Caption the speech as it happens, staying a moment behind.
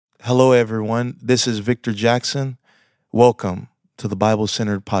Hello, everyone. This is Victor Jackson. Welcome to the Bible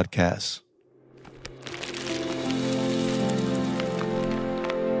Centered Podcast.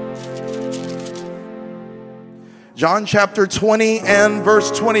 John chapter 20 and verse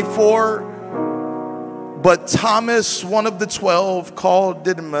 24. But Thomas, one of the 12, called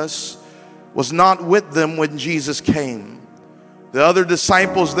Didymus, was not with them when Jesus came. The other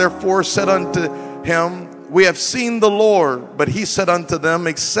disciples therefore said unto him, We have seen the Lord. But he said unto them,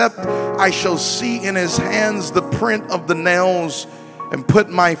 Except I shall see in his hands the print of the nails, and put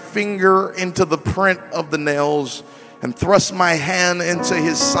my finger into the print of the nails, and thrust my hand into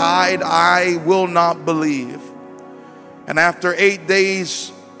his side, I will not believe. And after 8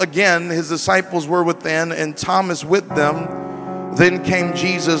 days, again, his disciples were within, and Thomas with them. Then came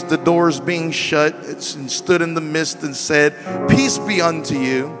Jesus, the doors being shut, and stood in the midst, and said, Peace be unto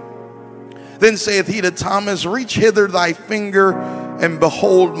you. Then saith he to Thomas, Reach hither thy finger, and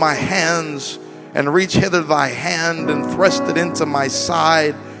behold my hands, and reach hither thy hand, and thrust it into my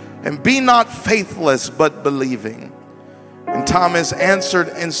side, and be not faithless, but believing. And Thomas answered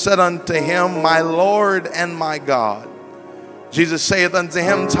and said unto him, My Lord and my God. Jesus saith unto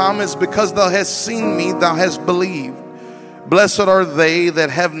him, Thomas, because thou hast seen me, thou hast believed. Blessed are they that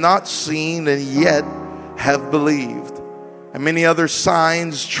have not seen and yet have believed. And many other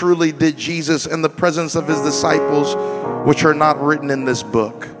signs truly did Jesus in the presence of his disciples, which are not written in this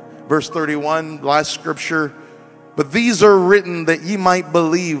book. Verse 31, last scripture. But these are written that ye might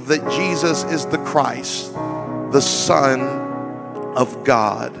believe that Jesus is the Christ, the Son of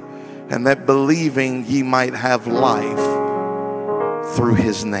God, and that believing ye might have life through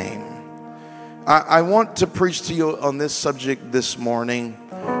his name. I want to preach to you on this subject this morning,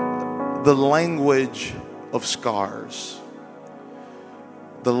 the language of scars.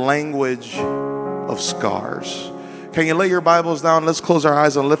 The language of scars. Can you lay your Bibles down? Let's close our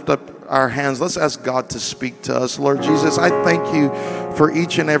eyes and lift up our hands. Let's ask God to speak to us. Lord Jesus, I thank you for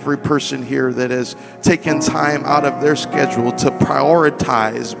each and every person here that has taken time out of their schedule to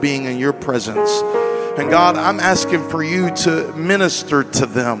prioritize being in your presence. And God, I'm asking for you to minister to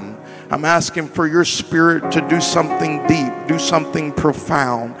them. I'm asking for your spirit to do something deep, do something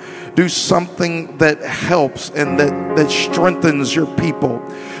profound, do something that helps and that strengthens your people.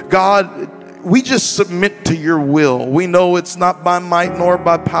 God, we just submit to your will. We know it's not by might nor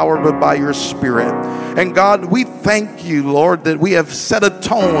by power, but by your spirit. And God, we thank you, Lord, that we have set a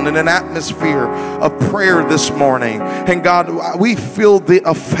tone and an atmosphere of prayer this morning. And God, we feel the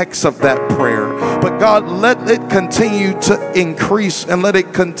effects of that prayer. But God, let it continue to increase and let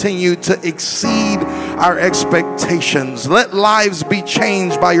it continue to exceed our expectations. Let lives be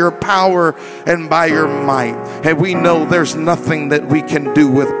changed by your power and by your might. And we know there's nothing that we can do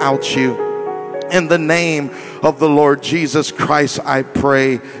without you. In the name of the Lord Jesus Christ, I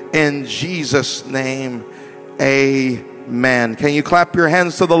pray. In Jesus' name, amen. Can you clap your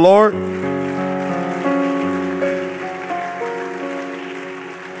hands to the Lord?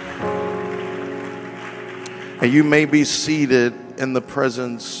 And you may be seated in the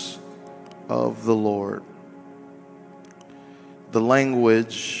presence of the Lord. The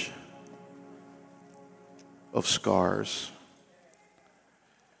language of scars.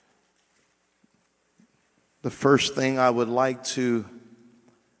 The first thing I would like to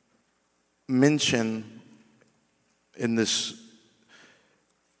mention in this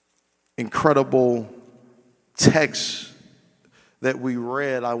incredible text that we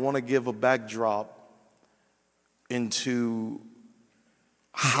read, I want to give a backdrop into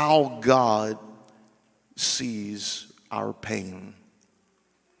how God sees our pain.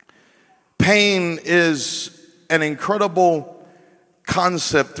 Pain is an incredible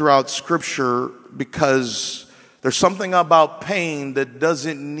concept throughout Scripture because there's something about pain that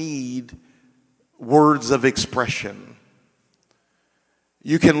doesn't need words of expression.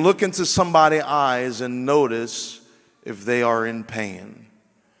 You can look into somebody's eyes and notice if they are in pain.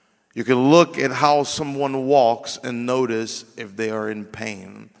 You can look at how someone walks and notice if they are in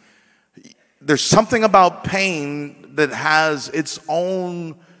pain. There's something about pain that has its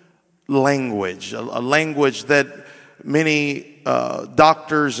own language, a language that many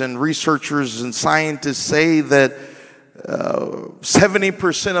doctors and researchers and scientists say that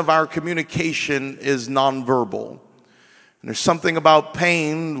 70% of our communication is nonverbal. And there's something about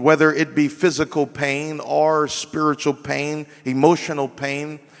pain, whether it be physical pain or spiritual pain, emotional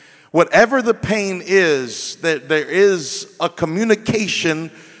pain, whatever the pain is, that there is a communication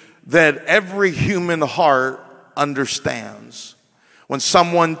that every human heart understands. When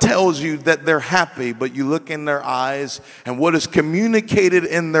someone tells you that they're happy, but you look in their eyes and what is communicated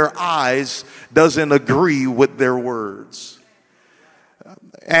in their eyes doesn't agree with their words.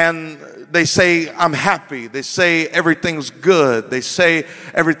 and they say, I'm happy. They say everything's good. They say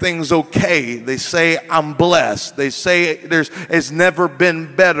everything's okay. They say I'm blessed. They say it's never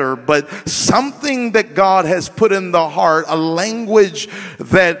been better. But something that God has put in the heart, a language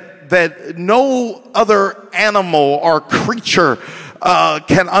that no other animal or creature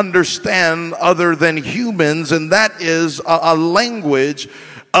can understand other than humans, and that is a language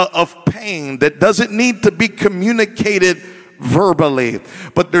of pain that doesn't need to be communicated verbally,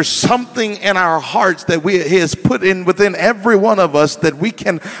 but there's something in our hearts that He has put in within every one of us that we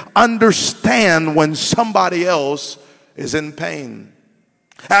can understand when somebody else is in pain.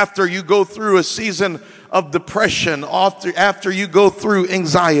 After you go through a season of depression, after you go through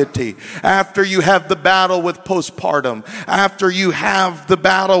anxiety, after you have the battle with postpartum, after you have the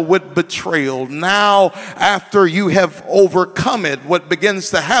battle with betrayal, now after you have overcome it, what begins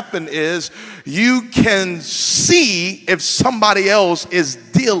to happen is you can see if somebody else is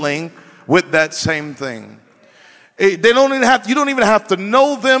dealing with that same thing. You don't even have to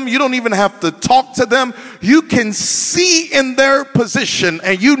know them. You don't even have to talk to them. You can see in their position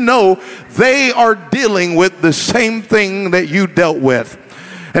and you know they are dealing with the same thing that you dealt with.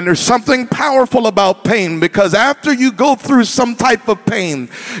 And there's something powerful about pain, because after you go through some type of pain,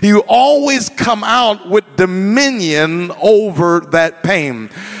 you always come out with dominion over that pain.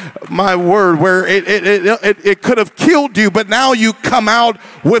 My word, where it could have killed you, but now you come out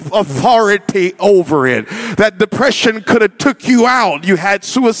with authority over it. That depression could have took you out. You had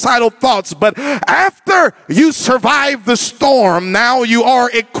suicidal thoughts, but after you survive the storm, now you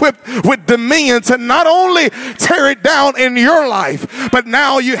are equipped with dominion to not only tear it down in your life, but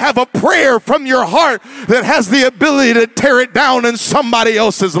now you have a prayer from your heart that has the ability to tear it down in somebody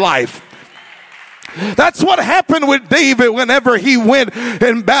else's life. That's what happened with David whenever he went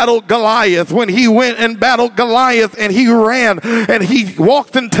and battled Goliath. When he went and battled Goliath and he ran and he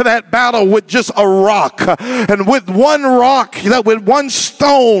walked into that battle with just a rock. And with one rock, with one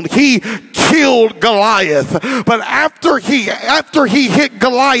stone, he killed Goliath. But after he hit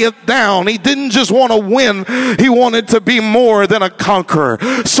Goliath down, he didn't just want to win. He wanted to be more than a conqueror.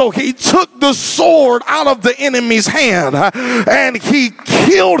 So he took the sword out of the enemy's hand and he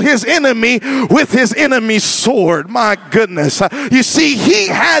killed his enemy with his enemy's sword. My goodness. You see, he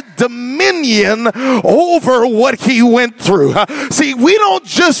had dominion over what he went through. See, we don't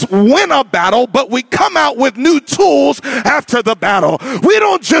just win a battle, but we come out with new tools after the battle. We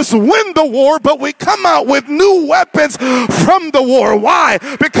don't just win the war, but we come out with new weapons from the war. Why?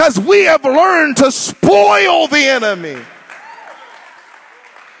 Because we have learned to spoil the enemy.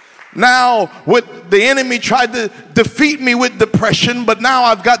 Now, the enemy tried to defeat me with depression, but now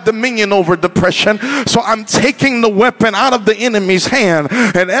I've got dominion over depression. So I'm taking the weapon out of the enemy's hand.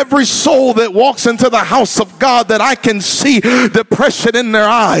 And every soul that walks into the house of God that I can see depression in their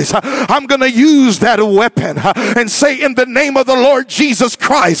eyes, I'm going to use that weapon and say, in the name of the Lord Jesus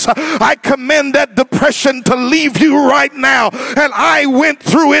Christ, I command that depression to leave you right now. And I went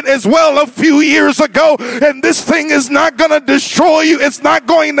through it as well a few years ago. And this thing is not going to destroy you. It's not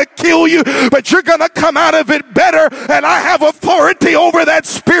going to kill you, but you're going to come out of it better. And I have authority over that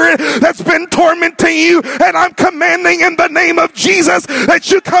spirit that's been tormenting you. And I'm commanding in the name of Jesus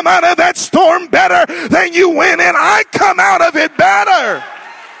that you come out of that storm better than you went in. I come out of it better.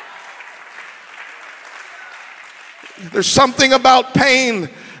 There's something about pain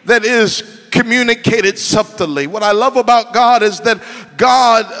that is communicated subtly. What I love about God is that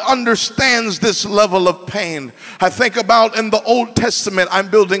God understands this level of pain. I think about in the Old Testament, I'm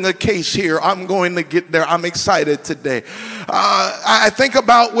building a case here. I'm going to get there. I'm excited today. I think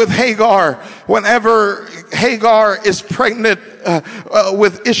about with Hagar, whenever Hagar is pregnant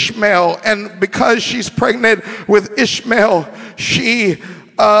with Ishmael, and because she's pregnant with Ishmael,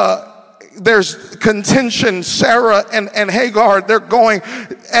 there's contention. Sarah and Hagar, they're going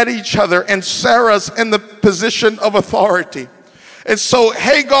at each other, and Sarah's in the position of authority. And so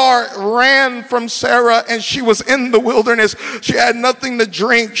Hagar ran from Sarah, and she was in the wilderness. She had nothing to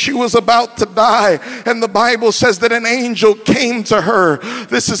drink. She was about to die. And the Bible says that an angel came to her.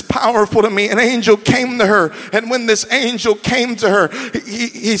 This is powerful to me. An angel came to her. And when this angel came to her,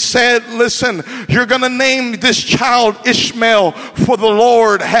 he said, listen, you're going to name this child Ishmael, for the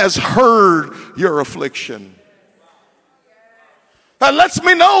Lord has heard your affliction. That lets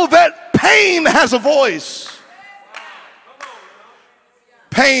me know that pain has a voice.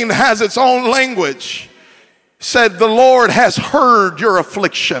 Pain has its own language. Said, the Lord has heard your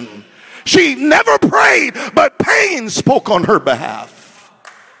affliction. She never prayed, but pain spoke on her behalf.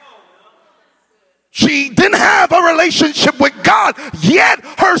 She didn't have a relationship with God, yet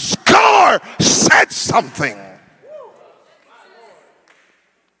her scar said something.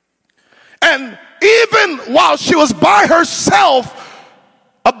 And even while she was by herself,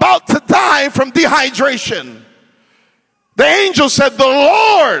 about to die from dehydration, the angel said, the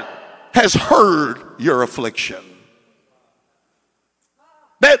Lord has heard your affliction.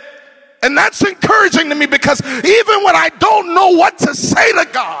 And that's encouraging to me, because even when I don't know what to say to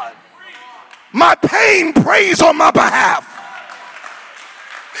God, my pain prays on my behalf.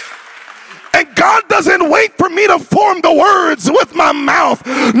 And God doesn't wait for me to form the words with my mouth.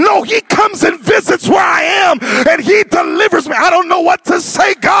 No, he comes and visits where I am, and he delivers me. I don't know what to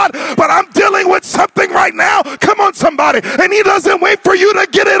say, God, but I'm dealing with something right now. Come on, somebody. And he doesn't wait for you to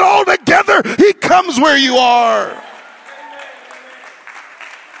get it all together. He comes where you are.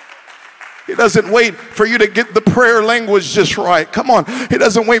 He doesn't wait for you to get the prayer language just right. Come on. He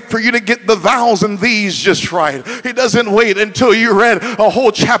doesn't wait for you to get the thous and these just right. He doesn't wait until you read a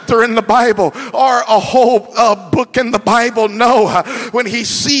whole chapter in the Bible or a whole book in the Bible. No. When he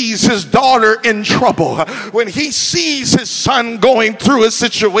sees his daughter in trouble, when he sees his son going through a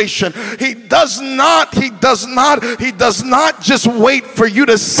situation, he does not just wait for you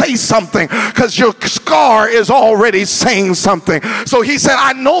to say something, because your scar is already saying something. So he said,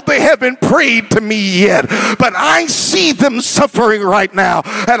 I know they haven't prayed to me yet, but I see them suffering right now,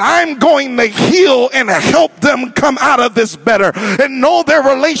 and I'm going to heal and help them come out of this better. And know their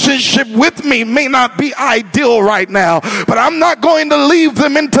relationship with me may not be ideal right now, but I'm not going to leave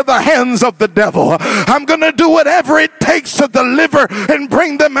them into the hands of the devil. I'm going to do whatever it takes to deliver and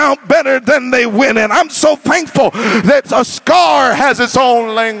bring them out better than they went in. I'm so thankful that a scar has its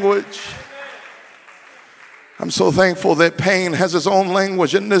own language. I'm so thankful that pain has its own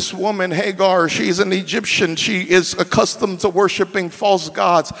language. And this woman, Hagar, she's an Egyptian. She is accustomed to worshiping false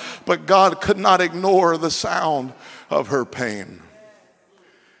gods, but God could not ignore the sound of her pain.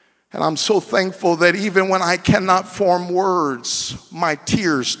 And I'm so thankful that even when I cannot form words, my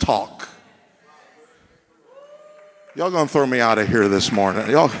tears talk. Y'all gonna throw me out of here this morning.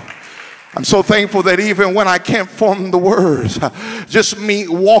 I'm so thankful that even when I can't form the words, just me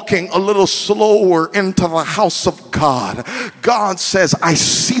walking a little slower into the house of God, God says, I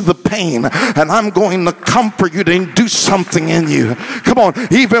see the pain, and I'm going to comfort you and do something in you. Come on,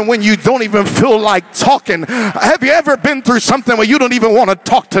 even when you don't even feel like talking. Have you ever been through something where you don't even want to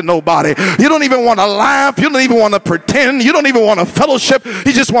talk to nobody? You don't even want to laugh. You don't even want to pretend. You don't even want to fellowship.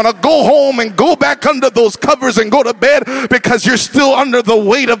 You just want to go home and go back under those covers and go to bed because you're still under the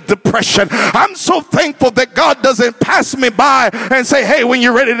weight of depression. I'm so thankful that God doesn't pass me by and say, hey, when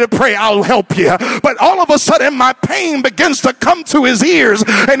you're ready to pray, I'll help you. But all of a sudden, my pain begins to come to his ears,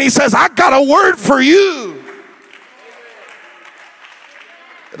 and he says, I got a word for you.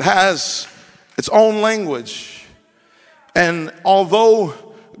 It has its own language. And although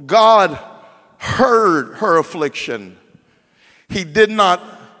God heard her affliction, he did not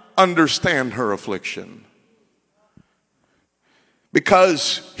understand her affliction.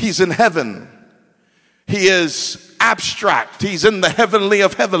 Because he's in heaven. He is abstract. He's in the heavenly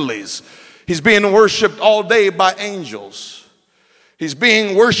of heavenlies. He's being worshiped all day by angels. He's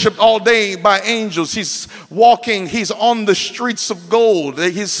being worshiped all day by angels. He's walking. He's on the streets of gold.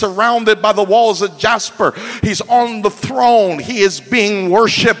 He's surrounded by the walls of jasper. He's on the throne. He is being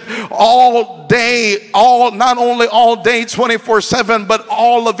worshiped all day, not only all day 24/7, but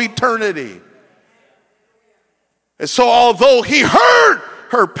all of eternity. And so although he heard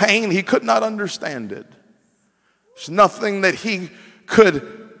her pain, he could not understand it. There's nothing that he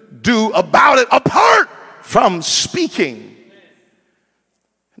could do about it apart from speaking.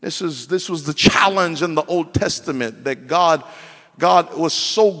 This was the challenge in the Old Testament, that God was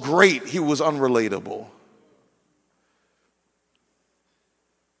so great, he was unrelatable.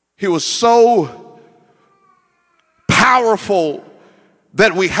 He was so powerful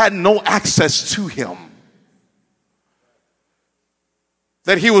that we had no access to him.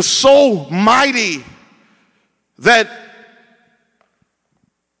 That he was so mighty that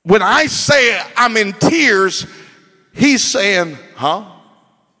when I say I'm in tears, he's saying, huh?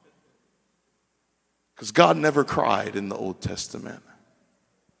 Because God never cried in the Old Testament.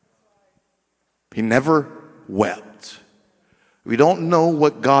 He never wept. We don't know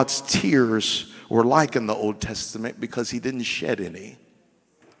what God's tears were like in the Old Testament because he didn't shed any.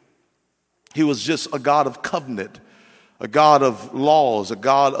 He was just a God of covenant, a God of laws, a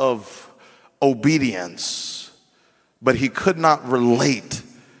God of obedience. But he could not relate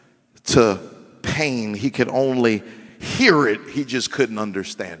to pain. He could only hear it. He just couldn't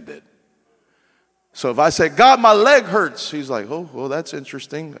understand it. So if I say, God, my leg hurts, he's like, oh, well, that's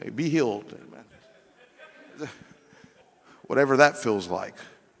interesting. Be healed. Whatever that feels like.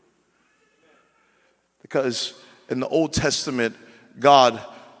 Because in the Old Testament, God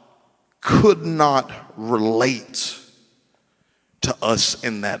could not relate to us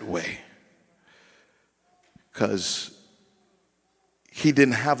in that way because he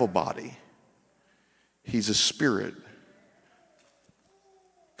didn't have a body. He's a spirit.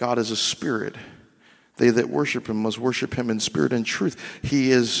 God is a spirit. They that worship him must worship him in spirit and truth.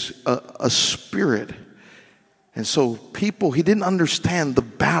 He is a spirit. And so he didn't understand the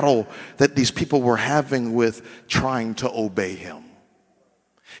battle that these people were having with trying to obey him.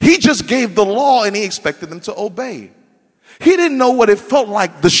 He just gave the law and he expected them to obey. He didn't know what it felt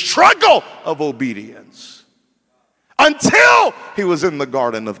like, the struggle of obedience, until he was in the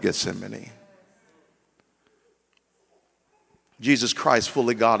Garden of Gethsemane. Jesus Christ,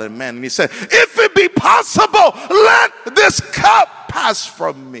 fully God and man. And he said, if it be possible, let this cup pass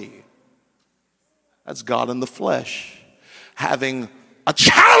from me. That's God in the flesh, having a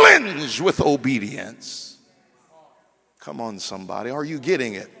challenge with obedience. Come on, somebody. Are you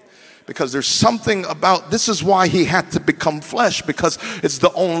getting it? Because there's something about, this is why he had to become flesh, because it's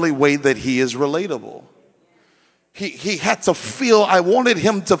the only way that he is relatable. He had to feel, I wanted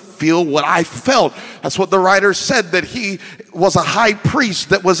him to feel what I felt. That's what the writer said, that he was a high priest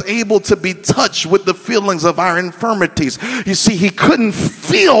that was able to be touched with the feelings of our infirmities. You see, he couldn't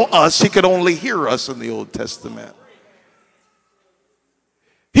feel us, he could only hear us in the Old Testament.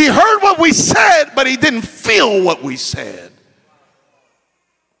 He heard what we said, but he didn't feel what we said.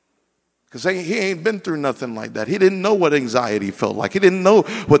 Because he ain't been through nothing like that. He didn't know what anxiety felt like. He didn't know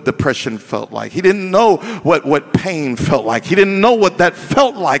what depression felt like. He didn't know what pain felt like. He didn't know what that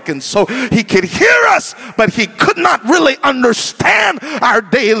felt like. And so he could hear us, but he could not really understand our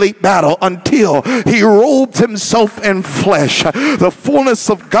daily battle until he robed himself in flesh. The fullness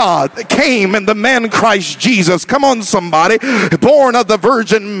of God came in the man Christ Jesus. Come on, somebody. Born of the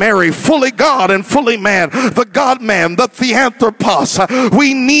Virgin Mary, fully God and fully man. The God-man, the Theanthropos.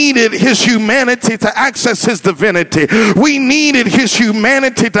 We needed his humanity to access his divinity. We needed his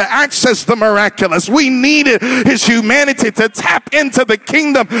humanity to access the miraculous. We needed his humanity to tap into the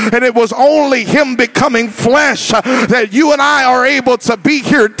kingdom, and it was only him becoming flesh that you and I are able to be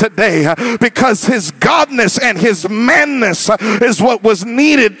here today, because his godness and his manness is what was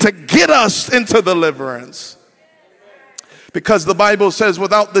needed to get us into deliverance. Because the Bible says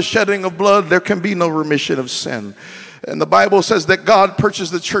without the shedding of blood there can be no remission of sin. And the Bible says that God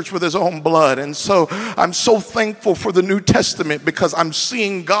purchased the church with his own blood. And so I'm so thankful for the New Testament, because I'm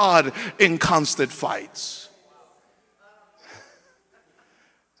seeing God in constant fights.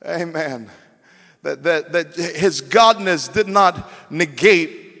 Amen. That his godness did not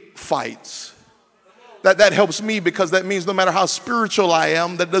negate fights. That helps me, because that means no matter how spiritual I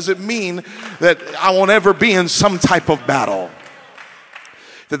am, that doesn't mean that I won't ever be in some type of battle.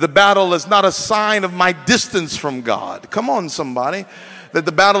 That the battle is not a sign of my distance from God. Come on, somebody. That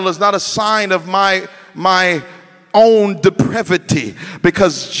the battle is not a sign of my own depravity,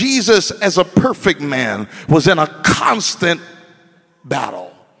 because Jesus, as a perfect man, was in a constant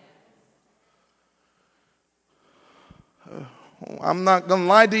battle. I'm not gonna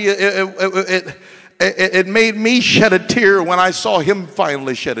lie to you, it made me shed a tear when I saw him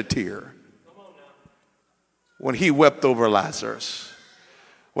finally shed a tear, when he wept over Lazarus.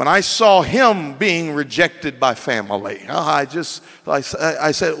 When I saw him being rejected by family, I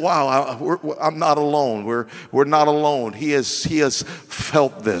said, wow, I'm not alone. We're not alone. He has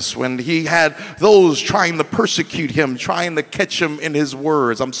felt this. When he had those trying to persecute him, trying to catch him in his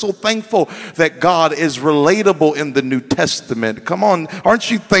words. I'm so thankful that God is relatable in the New Testament. Come on, aren't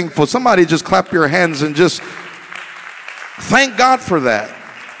you thankful? Somebody just clap your hands and just thank God for that.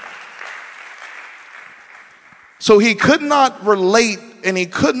 So he could not relate, and he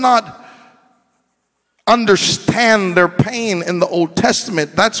could not understand their pain in the Old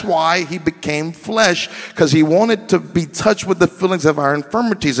Testament. That's why he became flesh, because he wanted to be touched with the feelings of our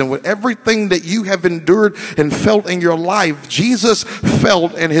infirmities. And with everything that you have endured and felt in your life, Jesus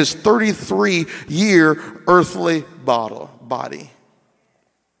felt in his 33-year earthly body.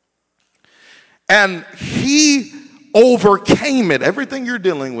 And he overcame it. Everything you're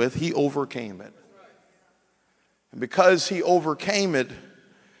dealing with, he overcame it. And because he overcame it,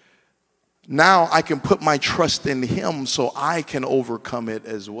 now I can put my trust in him so I can overcome it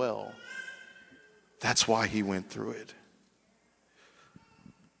as well. That's why he went through it.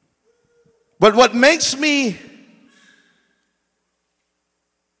 But what makes me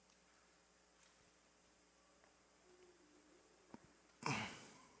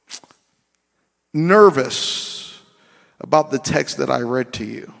nervous about the text that I read to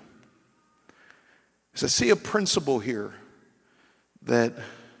you is I see a principle here that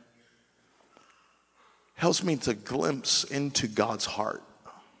helps me to glimpse into God's heart.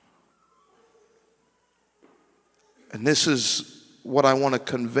 And this is what I want to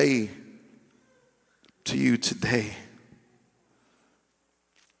convey to you today.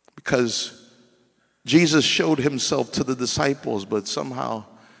 Because Jesus showed himself to the disciples, but somehow,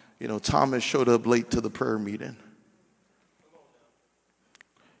 Thomas showed up late to the prayer meeting.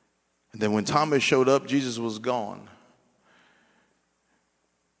 And then when Thomas showed up, Jesus was gone.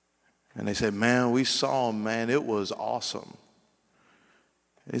 And they said, man, we saw him, man. It was awesome.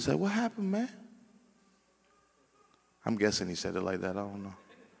 And he said, what happened, man? I'm guessing he said it like that. I don't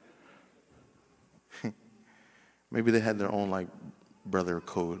know. Maybe they had their own, brother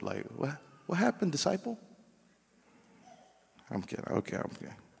code. What happened, disciple? I'm kidding. Okay, I'm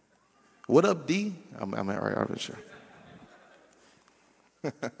kidding. What up, D? I'm all right. I'm sure.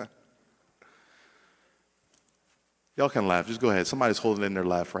 Y'all can laugh. Just go ahead. Somebody's holding in their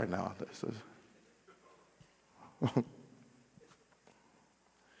laugh right now.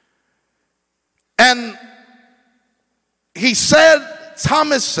 And he said,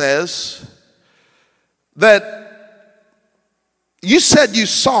 Thomas says, that you said you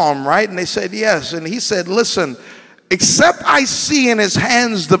saw him, right? And they said, yes. And he said, listen, except I see in his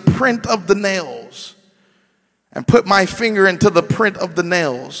hands the print of the nails, and put my finger into the print of the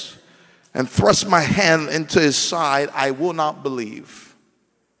nails, and thrust my hand into his side, I will not believe.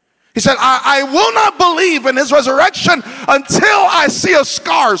 He said, I will not believe in his resurrection until I see a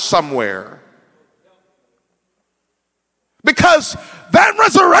scar somewhere. Because that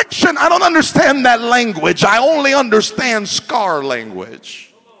resurrection, I don't understand that language. I only understand scar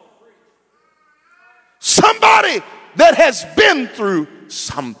language. Somebody that has been through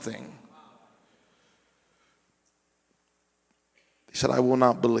something. He said, I will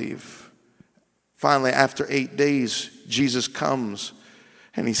not believe. Finally, after 8 days, Jesus comes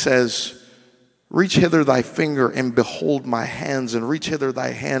and he says, reach hither thy finger and behold my hands, and reach hither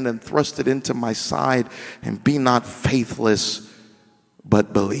thy hand and thrust it into my side, and be not faithless,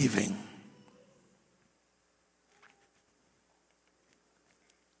 but believing.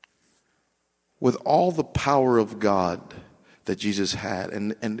 With all the power of God that Jesus had,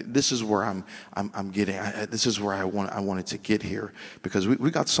 and this is where I'm getting. This is where I wanted to get here, because we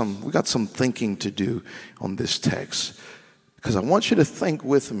got some thinking to do on this text. Because I want you to think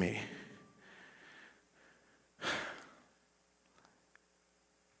with me.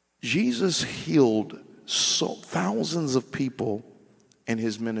 Jesus healed thousands of people in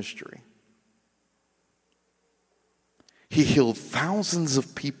his ministry. He healed thousands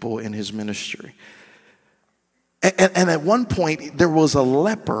of people in his ministry. And at one point, there was a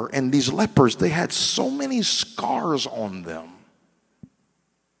leper, and these lepers, they had so many scars on them.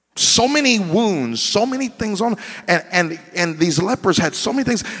 So many wounds, so many things on, and these lepers had so many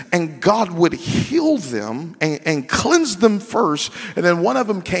things, and God would heal them and cleanse them first, and then one of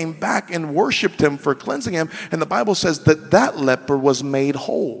them came back and worshiped him for cleansing him, and the Bible says that leper was made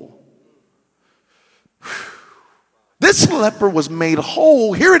whole. This leper was made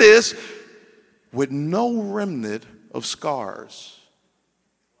whole, here it is, with no remnant of scars.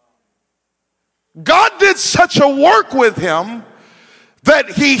 God did such a work with him that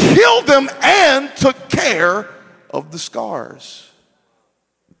he healed them and took care of the scars.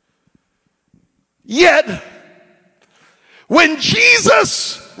 Yet, when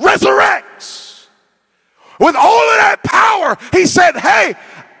Jesus resurrects, with all of that power, he said, hey,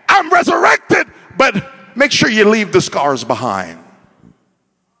 I'm resurrected, but make sure you leave the scars behind.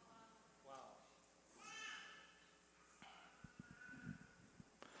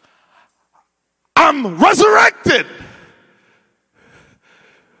 I'm resurrected,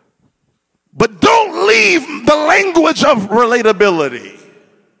 but don't leave the language of relatability.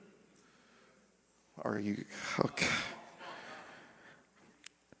 Are you okay?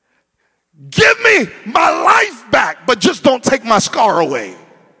 Give me my life back, but just don't take my scar away.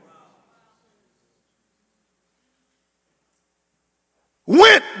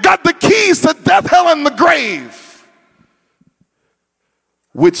 Went, got the keys to death, hell, and the grave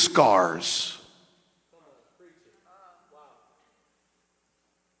with scars.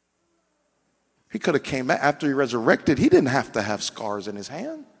 He could have came back after he resurrected. He didn't have to have scars in his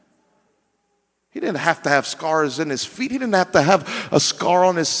hand. He didn't have to have scars in his feet. He didn't have to have a scar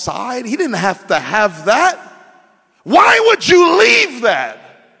on his side. He didn't have to have that. Why would you leave that?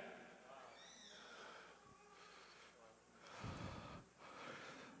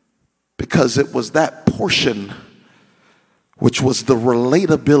 Because it was that portion which was the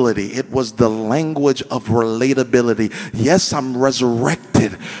relatability. It was the language of relatability. Yes, I'm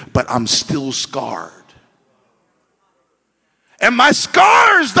resurrected, but I'm still scarred. And my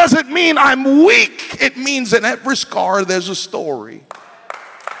scars doesn't mean I'm weak. It means in every scar there's a story.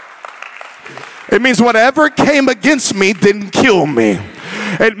 It means whatever came against me didn't kill me.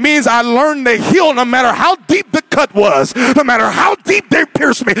 It means I learned to heal no matter how deep the cut was, no matter how deep they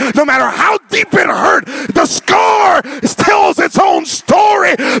pierced me, no matter how deep it hurt. The scar tells its own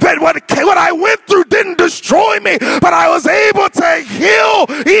story, that what I went through didn't destroy me, but I was able to heal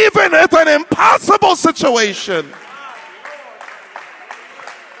even in an impossible situation.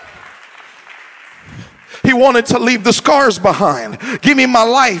 He wanted to leave the scars behind. Give me my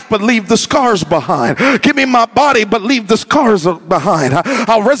life, but leave the scars behind. Give me my body, but leave the scars behind.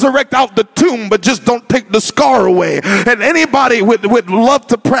 I'll resurrect out the tomb, but just don't take the scar away. And anybody would love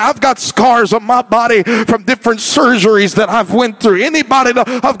to pray. I've got scars on my body from different surgeries that I've went through. Anybody,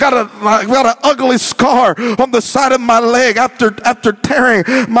 I've got an ugly scar on the side of my leg after tearing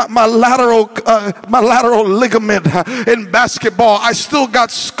my lateral ligament in basketball. I still got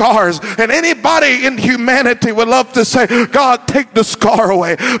scars. And anybody in humanity would love to say, God, take the scar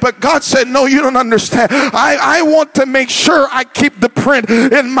away. But God said, no, you don't understand. I want to make sure I keep the print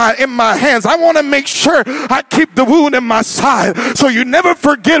in my hands. I want to make sure I keep the wound in my side. So you never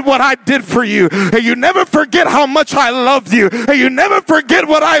forget what I did for you. And you never forget how much I loved you. And you never forget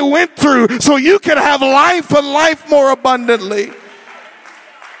what I went through, so you can have life and life more abundantly.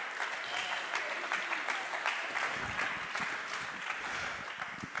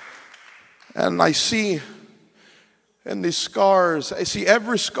 And I see in these scars,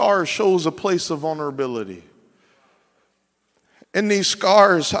 every scar shows a place of vulnerability. In these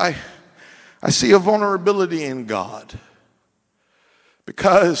scars, I see a vulnerability in God.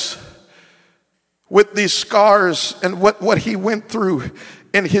 Because with these scars and what he went through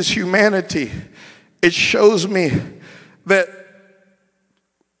in his humanity, it shows me that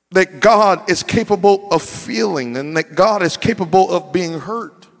God is capable of feeling, and that God is capable of being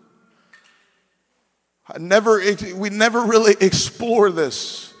hurt. We never really explore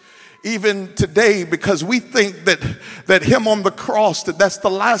this even today, because we think that him on the cross, that's the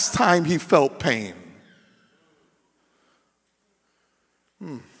last time he felt pain.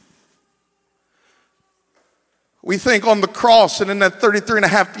 We think on the cross and in that 33 and a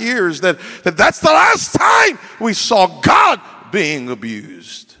half years that's the last time we saw God being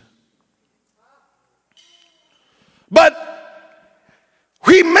abused. But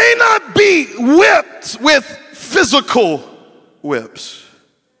we may not be whipped with physical whips,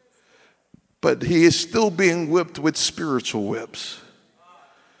 but he is still being whipped with spiritual whips.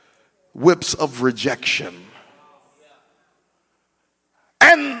 Whips of rejection.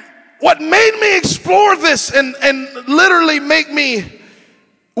 And what made me explore this and literally make me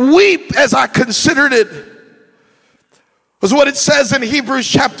weep as I considered it was what it says in Hebrews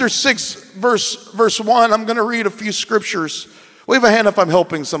chapter 6 verse 1. I'm going to read a few scriptures. Wave a hand if I'm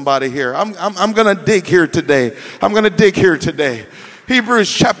helping somebody here. I'm going to dig here today.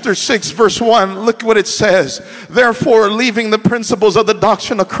 Hebrews chapter 6 verse 1. Look what it says. Therefore, leaving the principles of the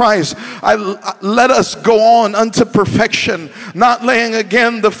doctrine of Christ, let us go on unto perfection, not laying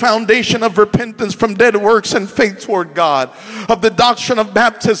again the foundation of repentance from dead works and faith toward God, of the doctrine of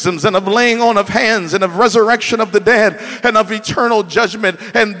baptisms and of laying on of hands and of resurrection of the dead and of eternal judgment.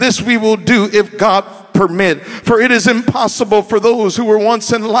 And this we will do if God permit. For it is impossible for those who were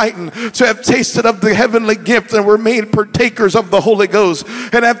once enlightened to have tasted of the heavenly gift and were made partakers of the Holy Ghost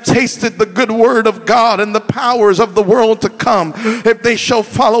and have tasted the good word of God and the powers of the world to come, if they shall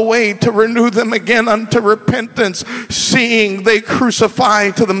fall away, to renew them again unto repentance, seeing they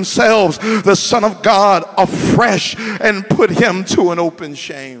crucify to themselves the Son of God afresh and put him to an open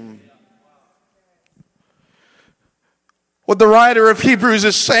shame. What the writer of Hebrews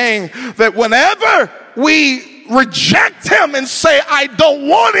is saying, that whenever we reject him and say, I don't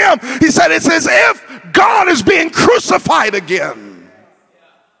want him, he said it's as if God is being crucified again.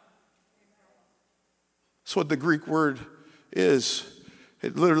 That's what the Greek word is.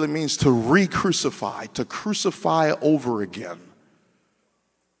 It literally means to re-crucify, to crucify over again.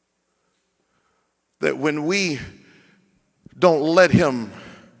 That when we don't let him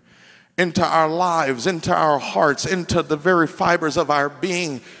into our lives, into our hearts, into the very fibers of our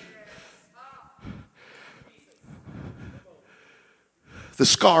being, the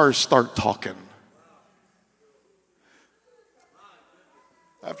scars start talking.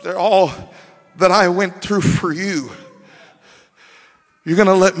 After all that I went through for you, you're going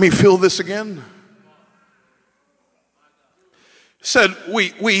to let me feel this again? Said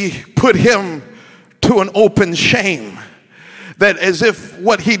we put him to an open shame. That as if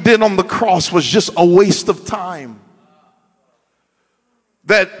what he did on the cross was just a waste of time.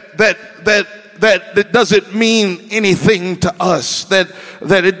 That that it doesn't mean anything to us, that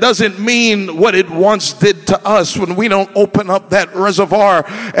it doesn't mean what it once did to us when we don't open up that reservoir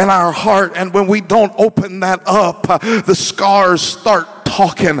in our heart. And when we don't open that up, the scars start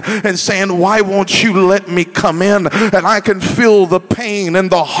talking and saying, why won't you let me come in? And I can feel the pain and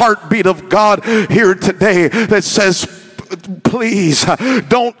the heartbeat of God here today that says, please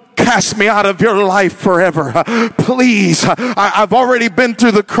don't cast me out of your life forever. Please, I've already been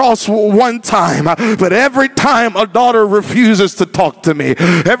through the cross one time, but every time a daughter refuses to talk to me,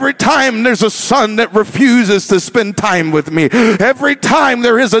 every time there's a son that refuses to spend time with me, every time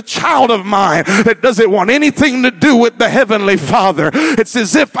there is a child of mine that doesn't want anything to do with the Heavenly Father, it's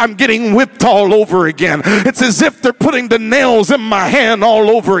as if I'm getting whipped all over again. It's as if they're putting the nails in my hand all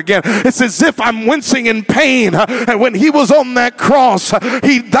over again. It's as if I'm wincing in pain. And when he was on that cross,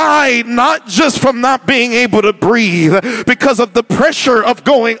 he died not just from not being able to breathe because of the pressure of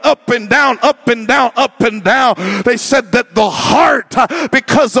going up and down, up and down, up and down. They said that the heart,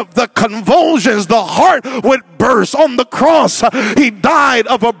 because of the convulsions, the heart would burst. On the cross, he died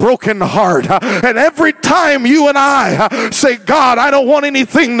of a broken heart. And every time you and I say, God, I don't want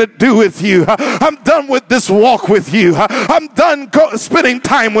anything to do with you. I'm done with this walk with you. I'm done spending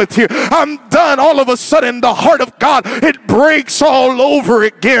time with you. I'm done. All of a sudden, the heart of God, it breaks all over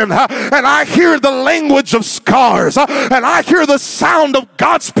again. And I hear the language of scars. And I hear the sound of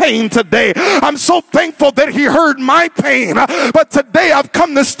God's pain today. I'm so thankful that he heard my pain. But today I've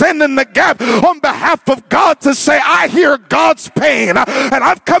come to stand in the gap on behalf of God to say, I hear God's pain. And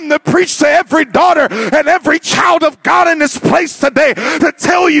I've come to preach to every daughter and every child of God in this place today to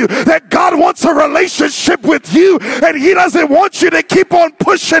tell you that God wants a relationship with you. And he doesn't want you to keep on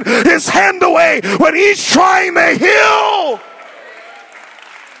pushing his hand away when he's trying to heal.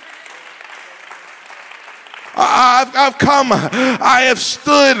 I've come, I have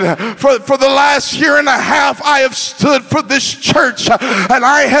stood for the last year and a half, I have stood for this church and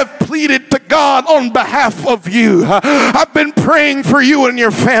I have pleaded to God on behalf of you. I've been praying for you and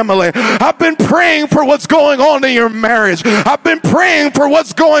your family. I've been praying for what's going on in your marriage. I've been praying for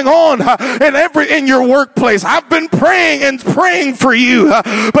what's going on in your workplace. I've been praying and praying for you.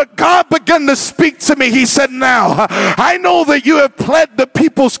 But God began to speak to me. He said, now, I know that you have pled the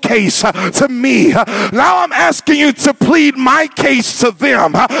people's case to me. Now I'm asking you to plead my case to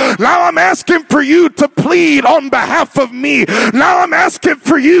them. Now I'm asking for you to plead on behalf of me. Now I'm asking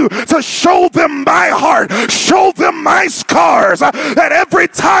for you to show them my heart, show them my scars, that every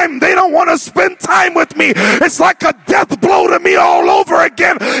time they don't want to spend time with me, it's like a death blow to me all over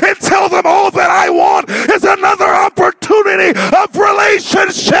again, and tell them all that I want is another opportunity of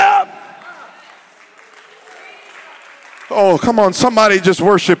relationship. Oh, come on, somebody just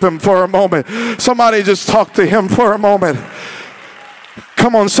worship him for a moment. Somebody just talk to him for a moment.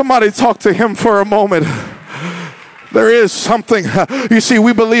 Come on, somebody talk to him for a moment. There is something. You see,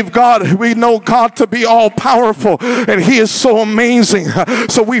 we believe God. We know God to be all powerful, and he is so amazing.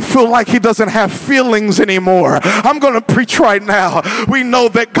 So we feel like he doesn't have feelings anymore. I'm going to preach right now. We know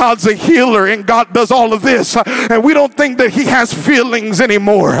that God's a healer and God does all of this, and we don't think that he has feelings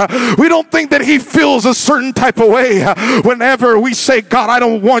anymore. We don't think that he feels a certain type of way whenever we say, God, I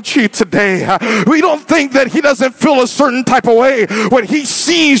don't want you today. We don't think that he doesn't feel a certain type of way when he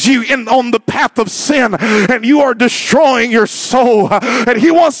sees you on the path of sin and you are destroying your soul, and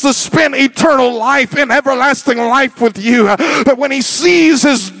he wants to spend eternal life and everlasting life with you. But when he sees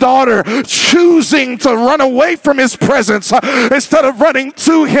his daughter choosing to run away from his presence instead of running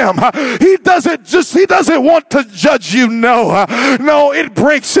to him, he doesn't want to judge you. No, it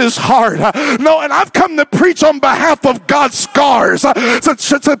breaks his heart. No, and I've come to preach on behalf of God's scars,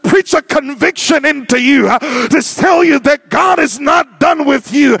 to preach a conviction into you, to tell you that God is not done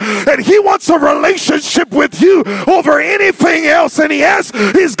with you, and he wants a relationship with you over anything else, and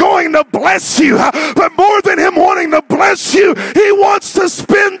he's going to bless you. But more than him wanting to bless you, he wants to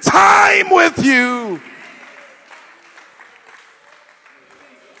spend time with you.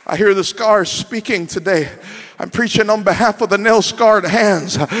 I hear the scars speaking today. I'm preaching on behalf of the nail-scarred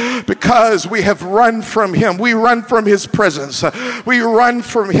hands because we have run from him. We run from his presence. We run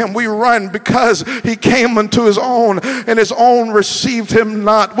from him. We run because he came unto his own, and his own received him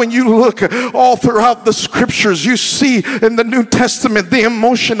not. When you look all throughout the scriptures, you see in the New Testament the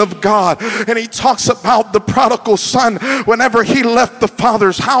emotion of God. And he talks about the prodigal son whenever he left the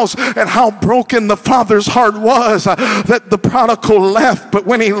father's house and how broken the father's heart was that the prodigal left. But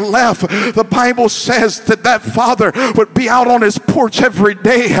when he left, the Bible says that father would be out on his porch every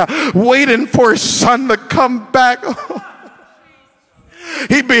day waiting for his son to come back.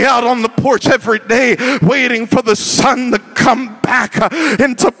 He'd be out on the porch every day waiting for the son to come back. back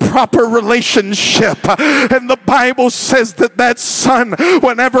into proper relationship. And the Bible says that that son,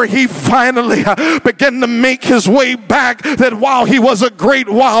 whenever he finally began to make his way back, that while he was a great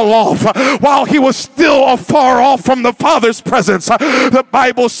while off, while he was still afar off from the Father's presence, the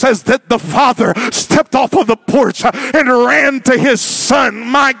Bible says that the father stepped off of the porch and ran to his son.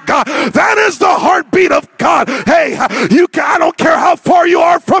 My God, that is the heartbeat of God. Hey, I don't care how far you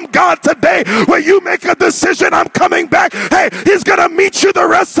are from God today, when you make a decision, I'm coming back, hey, he's going to meet you the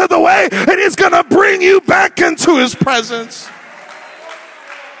rest of the way, and he's going to bring you back into his presence.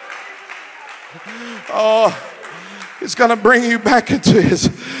 Oh, he's going to bring you back into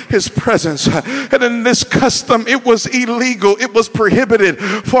his presence. And in this custom, it was illegal. It was prohibited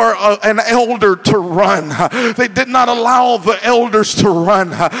for an elder to run. They did not allow the elders to run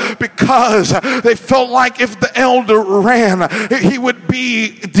because they felt like if the elder ran, he would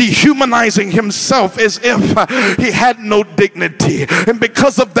be dehumanizing himself as if he had no dignity. And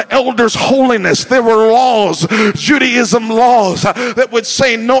because of the elder's holiness, there were laws, Judaism laws, that would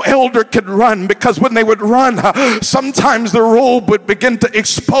say no elder could run, because when they would run, sometimes the robe would begin to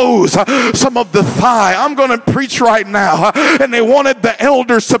expose some of the thigh. I'm going to preach right now. And they wanted the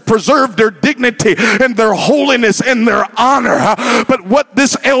elders to preserve their dignity and their holiness and their honor. But what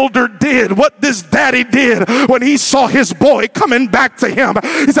this elder did, what this daddy did when he saw his boy coming back to him,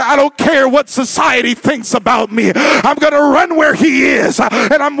 he said, I don't care what society thinks about me. I'm going to run where he is.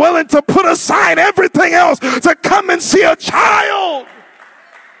 And I'm willing to put aside everything else to come and see a child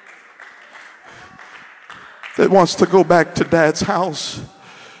that wants to go back to dad's house.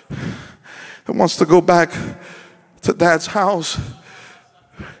 That wants to go back to dad's house.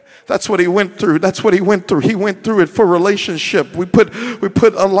 That's what he went through. That's what he went through. He went through it for relationship. We put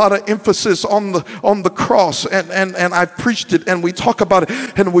a lot of emphasis on the cross, and I've preached it, and we talk about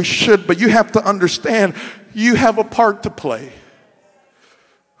it, and we should, but you have to understand, you have a part to play.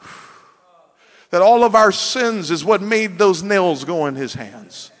 That all of our sins is what made those nails go in his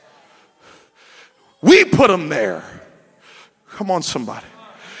hands. We put him there. Come on, somebody.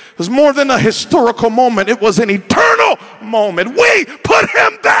 It was more than a historical moment. It was an eternal moment. We put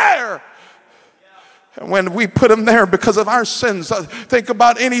him there. And when we put him there because of our sins, think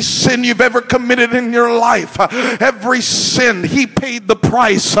about any sin you've ever committed in your life. Every sin, he paid the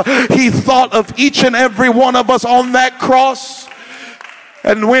price. He thought of each and every one of us on that cross.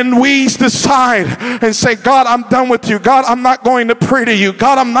 And when we decide and say, God, I'm done with you. God, I'm not going to pray to you.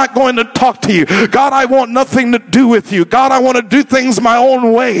 God, I'm not going to talk to you. God, I want nothing to do with you. God, I want to do things my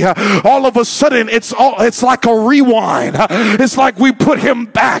own way. All of a sudden, it's like a rewind. It's like we put him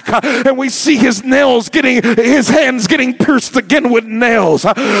back and we see his hands getting pierced again with nails.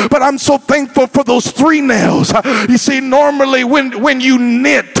 But I'm so thankful for those 3 nails. You see, normally when you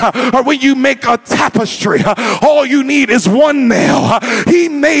knit or when you make a tapestry, all you need is 1 nail. He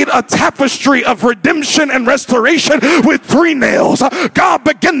made a tapestry of redemption and restoration with 3 nails. God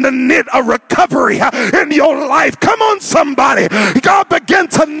began to knit a recovery in your life. Come on, somebody. God began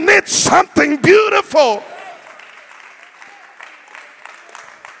to knit something beautiful.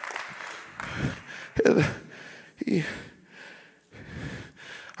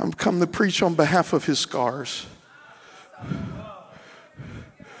 I'm come to preach on behalf of his scars.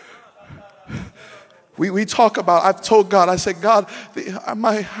 We talk about, I've told God, I said, God,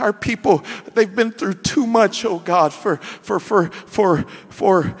 our people, they've been through too much, oh God, for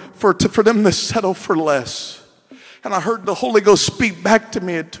them to settle for less. And I heard the Holy Ghost speak back to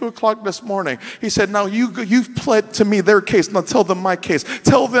me at 2:00 this morning. He said, now you've pled to me their case. Now tell them my case.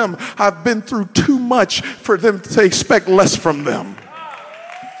 Tell them I've been through too much for them to expect less from them.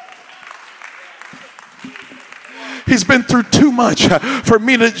 He's been through too much for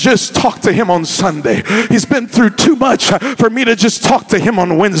me to just talk to him on Sunday. He's been through too much for me to just talk to him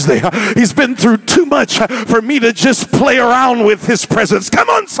on Wednesday. He's been through too much for me to just play around with his presence. Come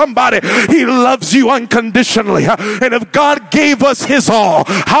on, somebody. He loves you unconditionally. And if God gave us his all,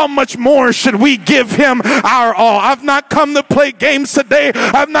 how much more should we give him our all? I've not come to play games today.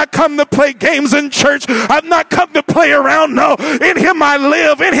 I've not come to play games in church. I've not come to play around. No, in him I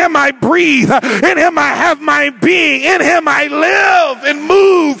live. In him I breathe. In him I have my being. In him I live and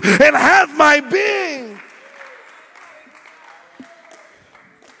move and have my being.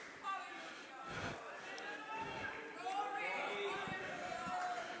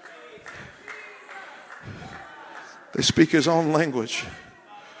 They speak his own language.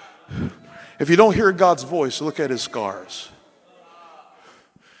 If you don't hear God's voice, look at his scars.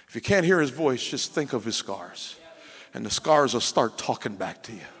 If you can't hear his voice, just think of his scars. And the scars will start talking back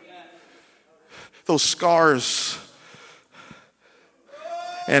to you. Those scars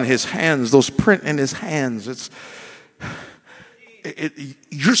and his hands, those print in his hands.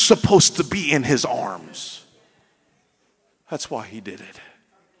 you're supposed to be in his arms. That's why he did it.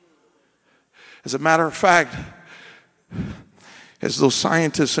 As a matter of fact, as those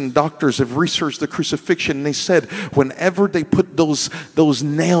scientists and doctors have researched the crucifixion, they said whenever they put those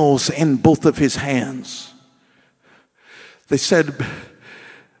nails in both of his hands, they said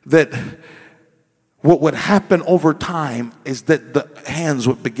that what would happen over time is that the hands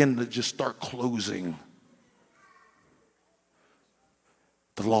would begin to just start closing.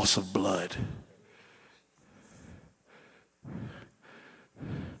 The loss of blood.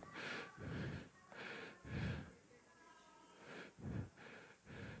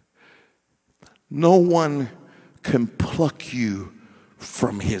 No one can pluck you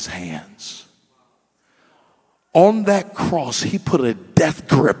from his hands. On that cross, he put a death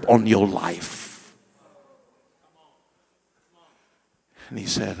grip on your life. And he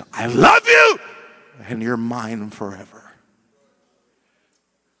said, I love you, and you're mine forever.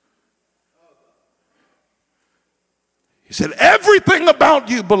 He said, everything about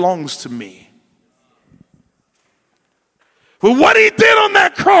you belongs to me. But what he did on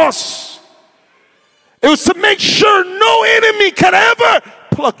that cross, it was to make sure no enemy could ever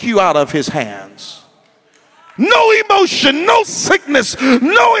pluck you out of his hands. No emotion, no sickness,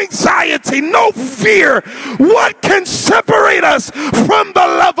 no anxiety, no fear. What can separate us from the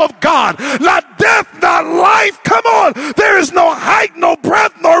love of God? Not death, not life. Come on. There is no height, no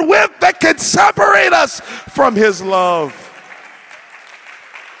breadth, nor width that can separate us from his love.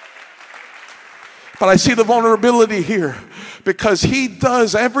 But I see the vulnerability here because he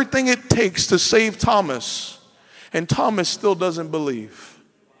does everything it takes to save Thomas. And Thomas still doesn't believe.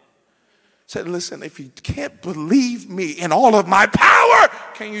 Said, listen, if you can't believe me in all of my power,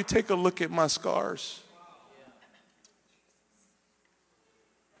 can you take a look at my scars?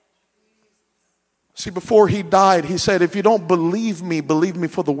 See, before he died, he said, if you don't believe me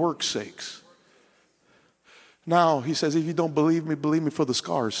for the work's sakes. Now he says, if you don't believe me for the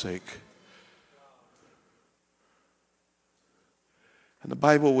scar's sake. And the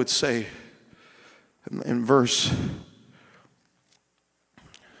Bible would say in verse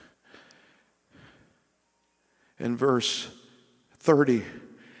 30,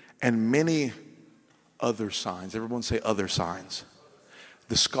 and many other signs. Everyone say other signs.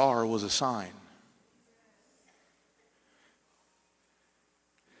 The scar was a sign.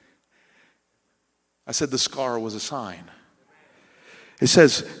 I said the scar was a sign. It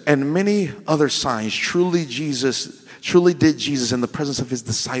says, and many other signs truly did Jesus in the presence of his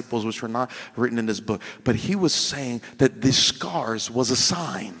disciples, which were not written in this book. But he was saying that these scars was a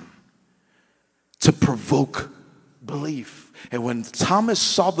sign to provoke belief. And when Thomas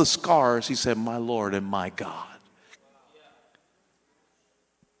saw the scars, he said, my Lord and my God.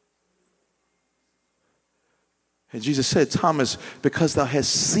 And Jesus said, Thomas, because thou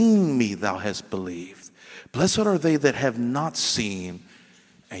hast seen me, thou hast believed. Blessed are they that have not seen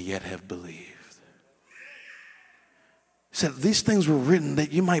and yet have believed. He said, these things were written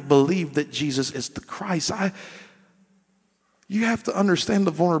that you might believe that Jesus is the Christ. You have to understand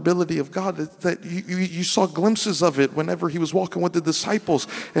the vulnerability of God, that you saw glimpses of it whenever he was walking with the disciples,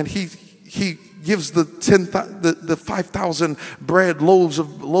 and he gives the 5,000 bread,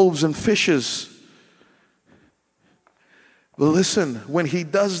 loaves and fishes. But listen, when he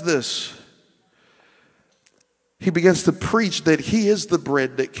does this, he begins to preach that he is the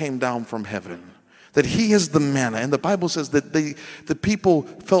bread that came down from heaven. That he is the manna. And the Bible says that the people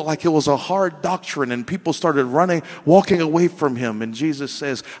felt like it was a hard doctrine, and people started walking away from him. And Jesus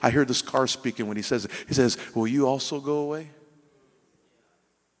says, I hear the scar speaking when he says it. He says, will you also go away?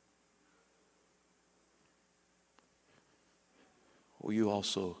 Will you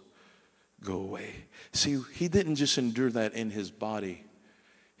also go away? See, he didn't just endure that in his body.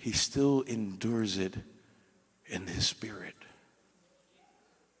 He still endures it in his spirit.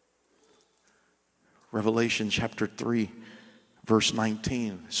 Revelation chapter 3, verse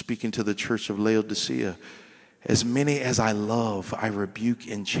 19, speaking to the church of Laodicea. As many as I love, I rebuke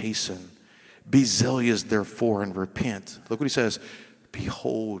and chasten. Be zealous, therefore, and repent. Look what he says.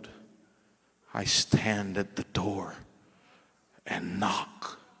 Behold, I stand at the door and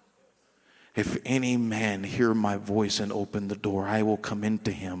knock. If any man hear my voice and open the door, I will come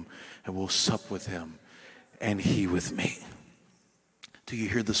into him and will sup with him and he with me. Do you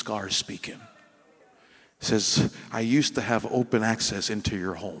hear the scars speaking? It says, I used to have open access into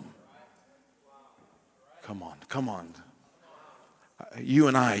your home. Come on. You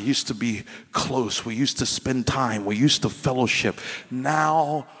and I used to be close. We used to spend time. We used to fellowship.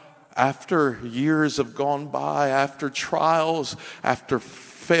 Now, after years have gone by, after trials, after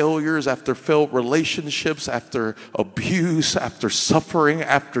failures, after failed relationships, after abuse, after suffering,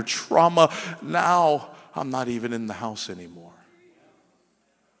 after trauma. Now I'm not even in the house anymore.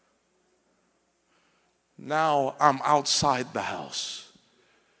 Now I'm outside the house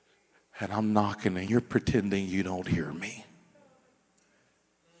and I'm knocking and you're pretending you don't hear me.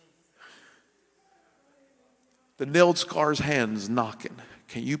 The nailed scar's hand's knocking.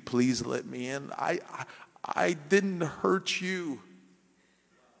 Can you please let me in? I didn't hurt you.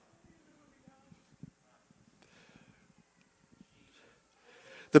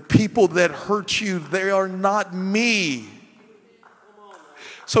 The people that hurt you, they are not me.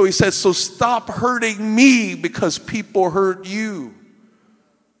 So he says, so stop hurting me because people hurt you.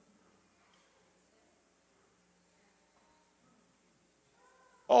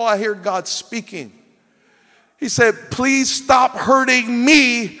 Oh, I hear God speaking. He said, please stop hurting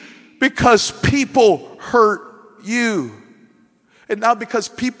me because people hurt you. And now because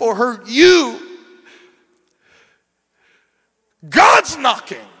people hurt you, God's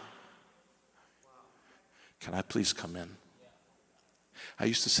knocking. Can I please come in? I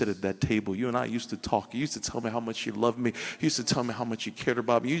used to sit at that table. You and I used to talk. You used to tell me how much you loved me. You used to tell me how much you cared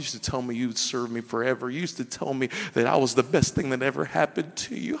about me. You used to tell me you'd serve me forever. You used to tell me that I was the best thing that ever happened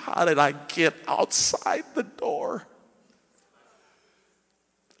to you. How did I get outside the door?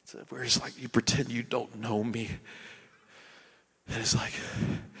 Where it's like you pretend you don't know me. And it's like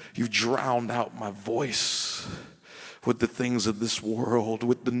you've drowned out my voice with the things of this world,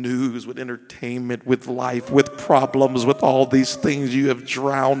 with the news, with entertainment, with life, with problems, with all these things. You have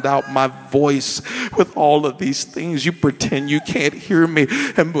drowned out my voice with all of these things. You pretend you can't hear me.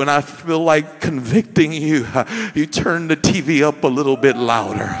 And when I feel like convicting you, you turn the TV up a little bit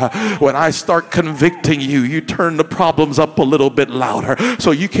louder. When I start convicting you, you turn the problems up a little bit louder. So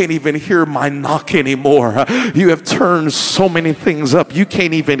you can't even hear my knock anymore. You have turned so many things up. You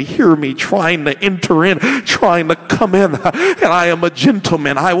can't even hear me trying to enter in, trying to come in. And I am a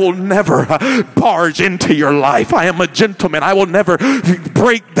gentleman. I will never barge into your life. I am a gentleman. I will never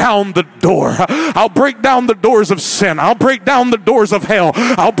break down the door. I'll break down the doors of sin. I'll break down the doors of hell.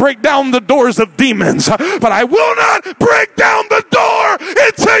 I'll break down the doors of demons. But I will not break down the door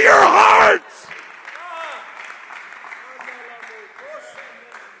into your heart.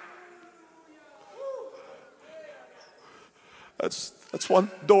 That's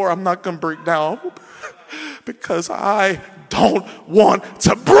one door I'm not going to break down. Because I don't want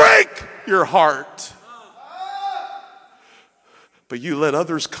to break your heart. But you let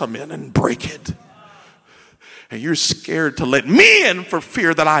others come in and break it. And you're scared to let me in for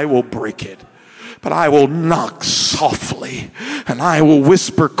fear that I will break it. But I will knock softly and I will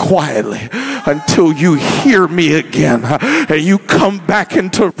whisper quietly until you hear me again. And you come back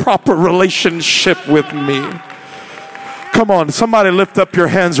into a proper relationship with me. Come on, somebody lift up your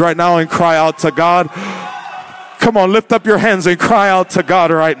hands right now and cry out to God. Come on, lift up your hands and cry out to God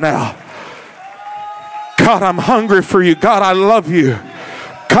right now. God, I'm hungry for you. God, I love you.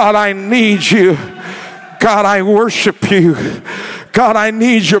 God, I need you. God, I worship you. God, I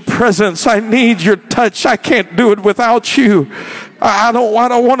need your presence. I need your touch. I can't do it without you. I don't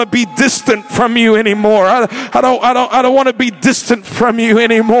want to be distant from you anymore. I don't want to be distant from you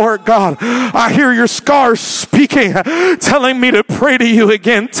anymore, God. I hear your scars speaking, telling me to pray to you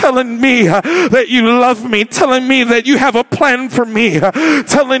again, telling me that you love me, telling me that you have a plan for me,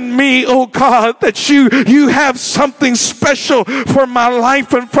 telling me, oh God, that you have something special for my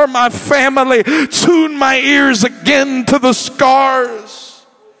life and for my family. Tune my ears again to the scars.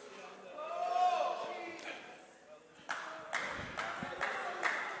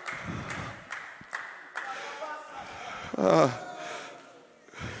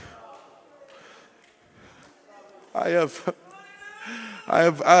 I have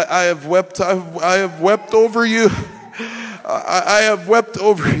wept over you. I have wept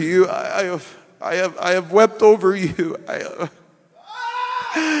over you. I have wept over you.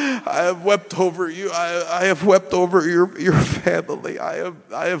 I have wept over you. I have wept over your family. I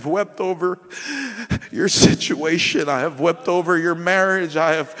have wept over your situation. I have wept over your marriage.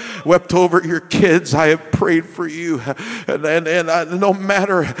 I have wept over your kids. I have prayed for you. And no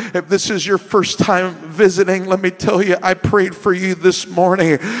matter if this is your first time visiting, let me tell you, I prayed for you this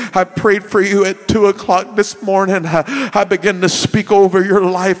morning. I prayed for you at 2 o'clock this morning. I began to speak over your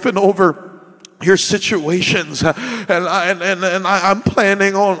life and over your situations, I'm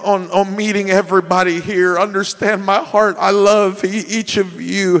planning on meeting everybody here. Understand my heart. I love each of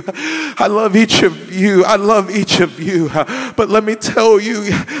you. I love each of you. I love each of you. But let me tell you,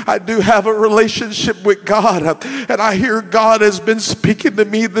 I do have a relationship with God, and I hear God has been speaking to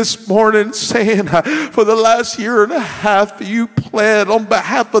me this morning, saying, for the last year and a half, you pled on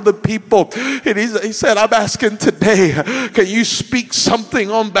behalf of the people, and he said, I'm asking today, can you speak something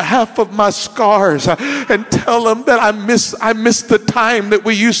on behalf of my scars and tell them that I miss the time that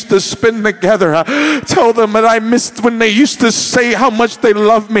we used to spend together. Tell them that I missed when they used to say how much they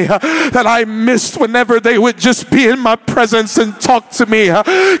love me, that I missed whenever they would just be in my presence and talk to me.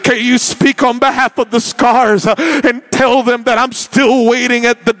 Can you speak on behalf of the scars and tell them that I'm still waiting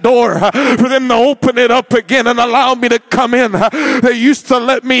at the door for them to open it up again and allow me to come in? They used to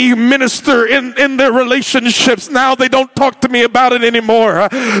let me minister in their relationships. Now they don't talk to me about it anymore.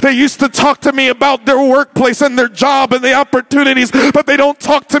 They used to talk to me about their workplace and their job and the opportunities, but they don't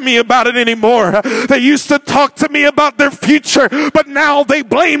talk to me about it anymore. They used to talk to me about their future, but now they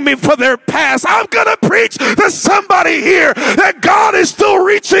blame me for their past. I'm gonna preach to somebody here that God is still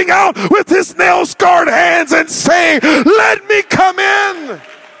reaching out with his nail-scarred hands and saying, let me come in.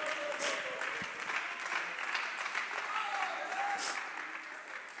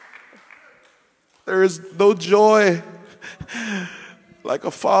 There is no joy like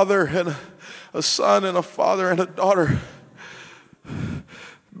a father and a son and a father and a daughter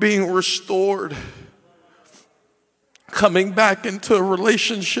being restored, coming back into a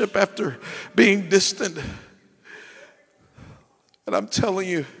relationship after being distant. And I'm telling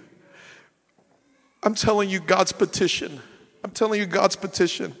you God's petition. I'm telling you God's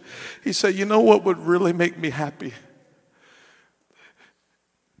petition. He said, you know what would really make me happy?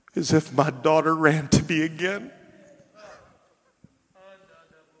 Is if my daughter ran to me again.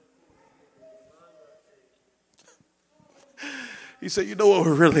 He said, you know what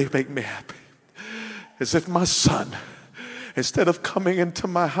would really make me happy? Is if my son, instead of coming into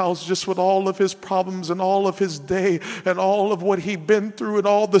my house just with all of his problems and all of his day and all of what he'd been through and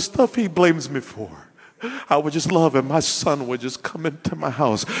all the stuff he blames me for, I would just love him. My son would just come into my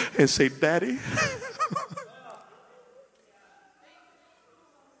house and say, Daddy,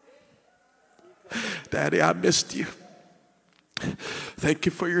 Daddy, I missed you. Thank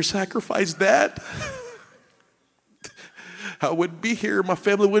you for your sacrifice, Dad. I wouldn't be here. My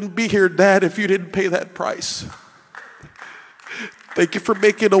family wouldn't be here, Dad, if you didn't pay that price. Thank you for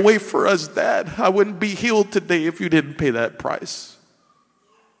making a way for us, Dad. I wouldn't be healed today if you didn't pay that price.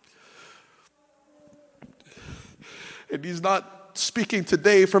 And he's not speaking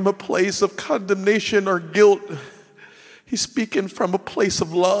today from a place of condemnation or guilt. He's speaking from a place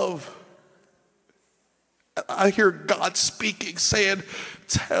of love. I hear God speaking, saying,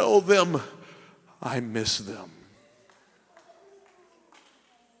 tell them I miss them.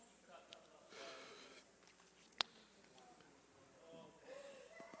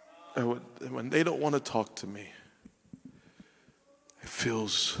 And when they don't want to talk to me, it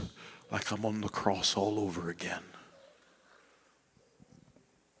feels like I'm on the cross all over again.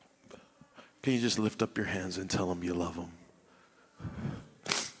 Can you just lift up your hands and tell them you love them?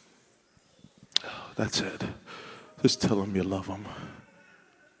 That's it. Just tell them you love them.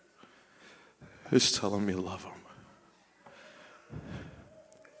 Just tell them you love them.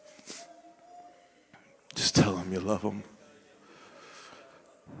 Just tell them you love them.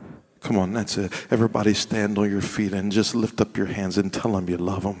 Come on, that's it. Everybody stand on your feet and just lift up your hands and tell them you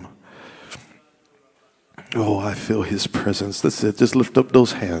love them. Oh, I feel his presence. That's it. Just lift up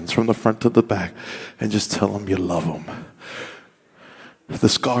those hands from the front to the back and just tell them you love them. The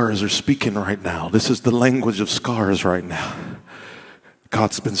scars are speaking right now. This is the language of scars right now.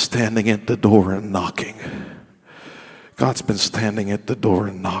 God's been standing at the door and knocking. God's been standing at the door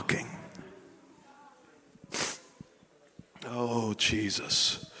and knocking. Oh,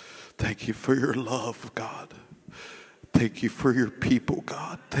 Jesus. Thank you for your love, God. Thank you for your people,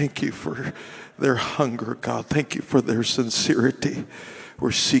 God. Thank you for their hunger, God. Thank you for their sincerity.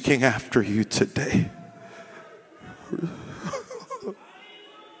 We're seeking after you today.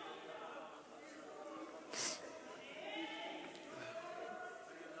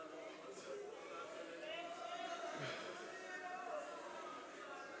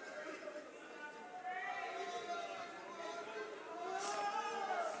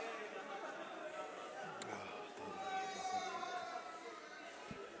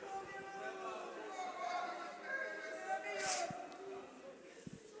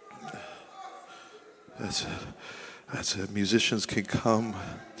 That's it. Musicians can come.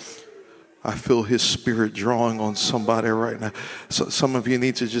 I feel his spirit drawing on somebody right now. So some of you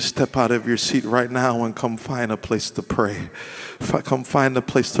need to just step out of your seat right now and come find a place to pray. Come find a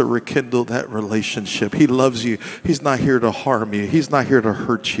place to rekindle that relationship. He loves you. He's not here to harm you. He's not here to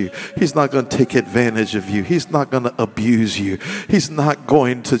hurt you. He's not going to take advantage of you. He's not going to abuse you. He's not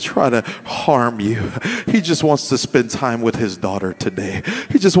going to try to harm you. He just wants to spend time with his daughter today.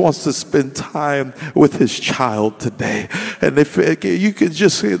 He just wants to spend time with his child today. And if you could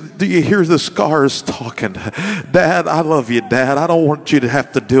just, do you hear the scars talking? Dad, I love you, Dad. I don't want you to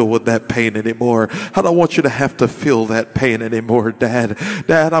have to deal with that pain anymore. I don't want you to have to feel that pain anymore, Dad.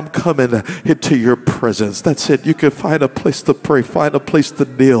 Dad, I'm coming into your presence. That's it. You can find a place to pray, find a place to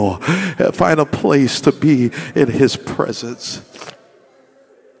kneel, find a place to be in his presence.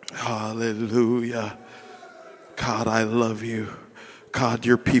 Hallelujah. God, I love you. God,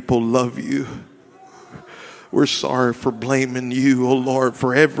 your people love you. We're sorry for blaming you, oh Lord,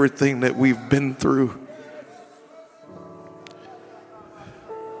 for everything that we've been through.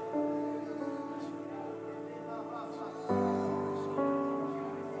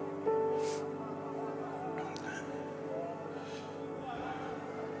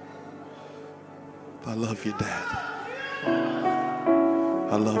 I love you, Dad.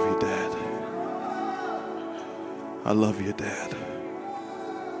 I love you, Dad. I love you, Dad.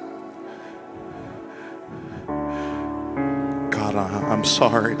 God, I'm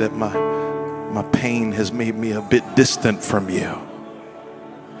sorry that my pain has made me a bit distant from you.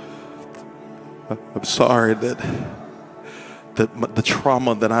 I'm sorry that the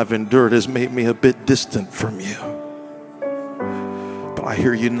trauma that I've endured has made me a bit distant from you. But I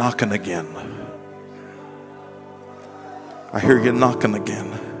hear you knocking again. I hear you knocking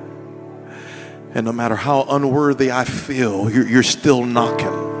again. And no matter how unworthy I feel, you're still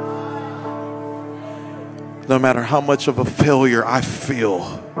knocking. No matter how much of a failure I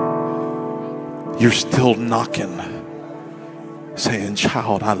feel, you're still knocking, saying,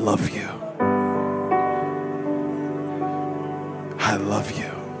 child, I love you. I love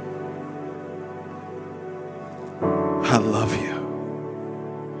you. I love you.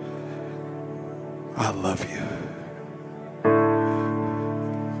 I love you.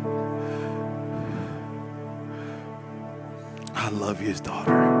 I love you,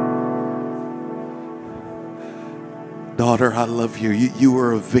 daughter. Daughter, I love you. You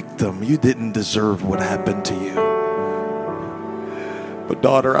were a victim. You didn't deserve what happened to you. But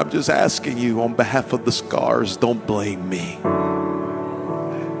daughter, I'm just asking you on behalf of the scars, don't blame me.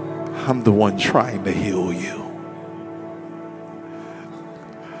 I'm the one trying to heal you.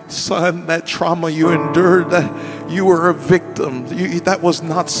 Son, that trauma you endured, you were a victim. That was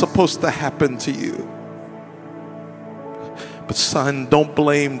not supposed to happen to you. But son, don't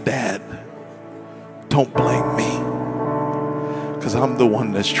blame Dad. Don't blame me. Because I'm the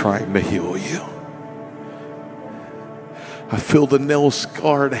one that's trying to heal you. I feel the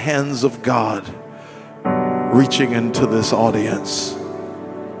nail-scarred hands of God reaching into this audience.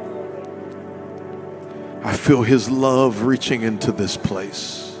 I feel his love reaching into this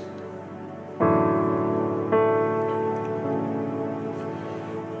place.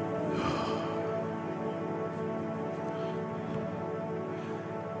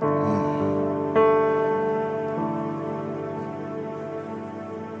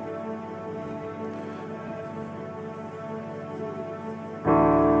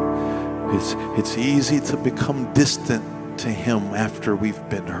 It's easy to become distant to him after we've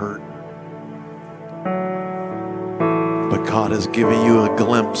been hurt. But God has given you a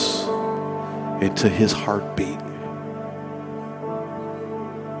glimpse into his heartbeat.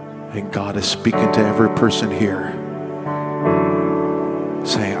 And God is speaking to every person here,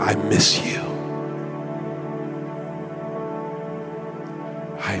 saying, I miss you.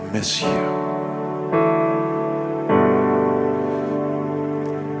 I miss you.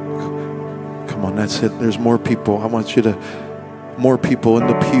 That's it. There's more people. I want you to, more people in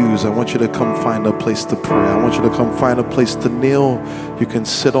the pews. I want you to come find a place to pray. I want you to come find a place to kneel. You can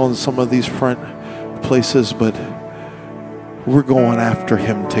sit on some of these front places, but we're going after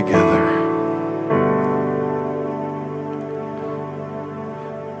him together.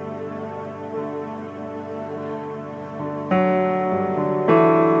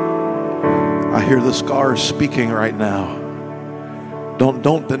 I hear the scars speaking right now.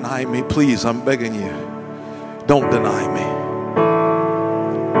 Don't deny me, please. I'm begging you. Don't deny me.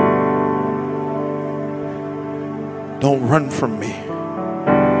 Don't run from me.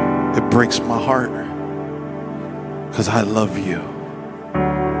 It breaks my heart because I love you.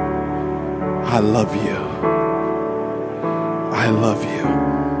 I love you. I love you.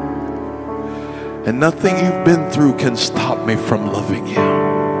 And nothing you've been through can stop me from loving you.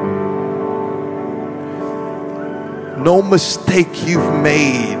 No mistake you've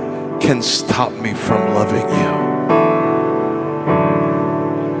made can stop me from loving you.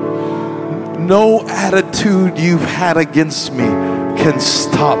 No attitude you've had against me can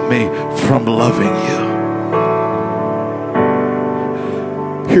stop me from loving you.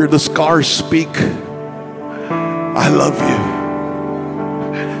 Hear the scars speak. I love you.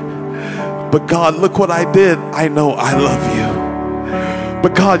 But God, look what I did. I know I love you.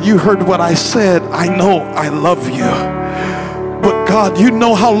 But God, you heard what I said. I know I love you. But God, you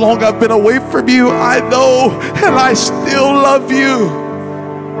know how long I've been away from you. I know, and I still love you.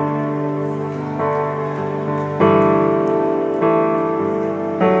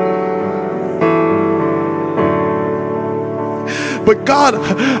 But God,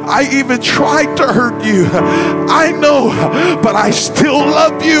 I even tried to hurt you. I know, but I still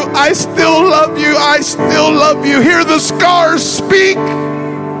love you. I still love you. I still love you. Hear the scars speak.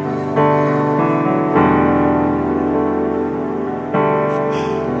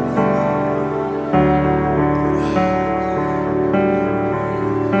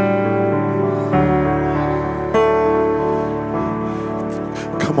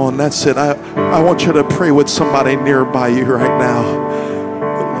 Come on, that's it. I want you to pray with somebody nearby you right now.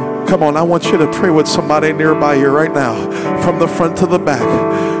 Come on, I want you to pray with somebody nearby you right now. From the front to the back,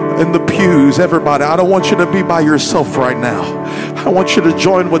 in the pews, everybody. I don't want you to be by yourself right now. I want you to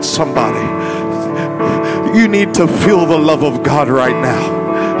join with somebody. You need to feel the love of God right now.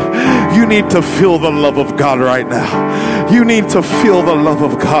 You need to feel the love of God right now. You need to feel the love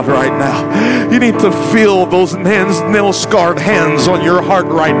of God right now. You need to feel those nail-scarred hands on your heart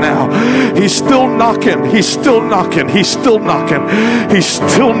right now. He's still knocking. He's still knocking. He's still knocking. He's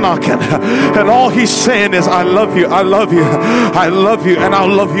still knocking. And all he's saying is, I love you. I love you. I love you. And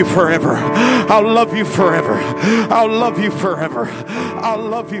I'll love you forever. I'll love you forever. I'll love you forever. I'll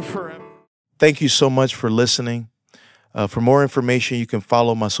love you forever. Thank you so much for listening. For more information, you can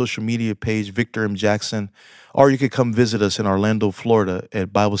follow my social media page, Victor M. Jackson, or you could come visit us in Orlando, Florida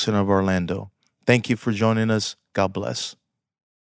at Bible Center of Orlando. Thank you for joining us. God bless.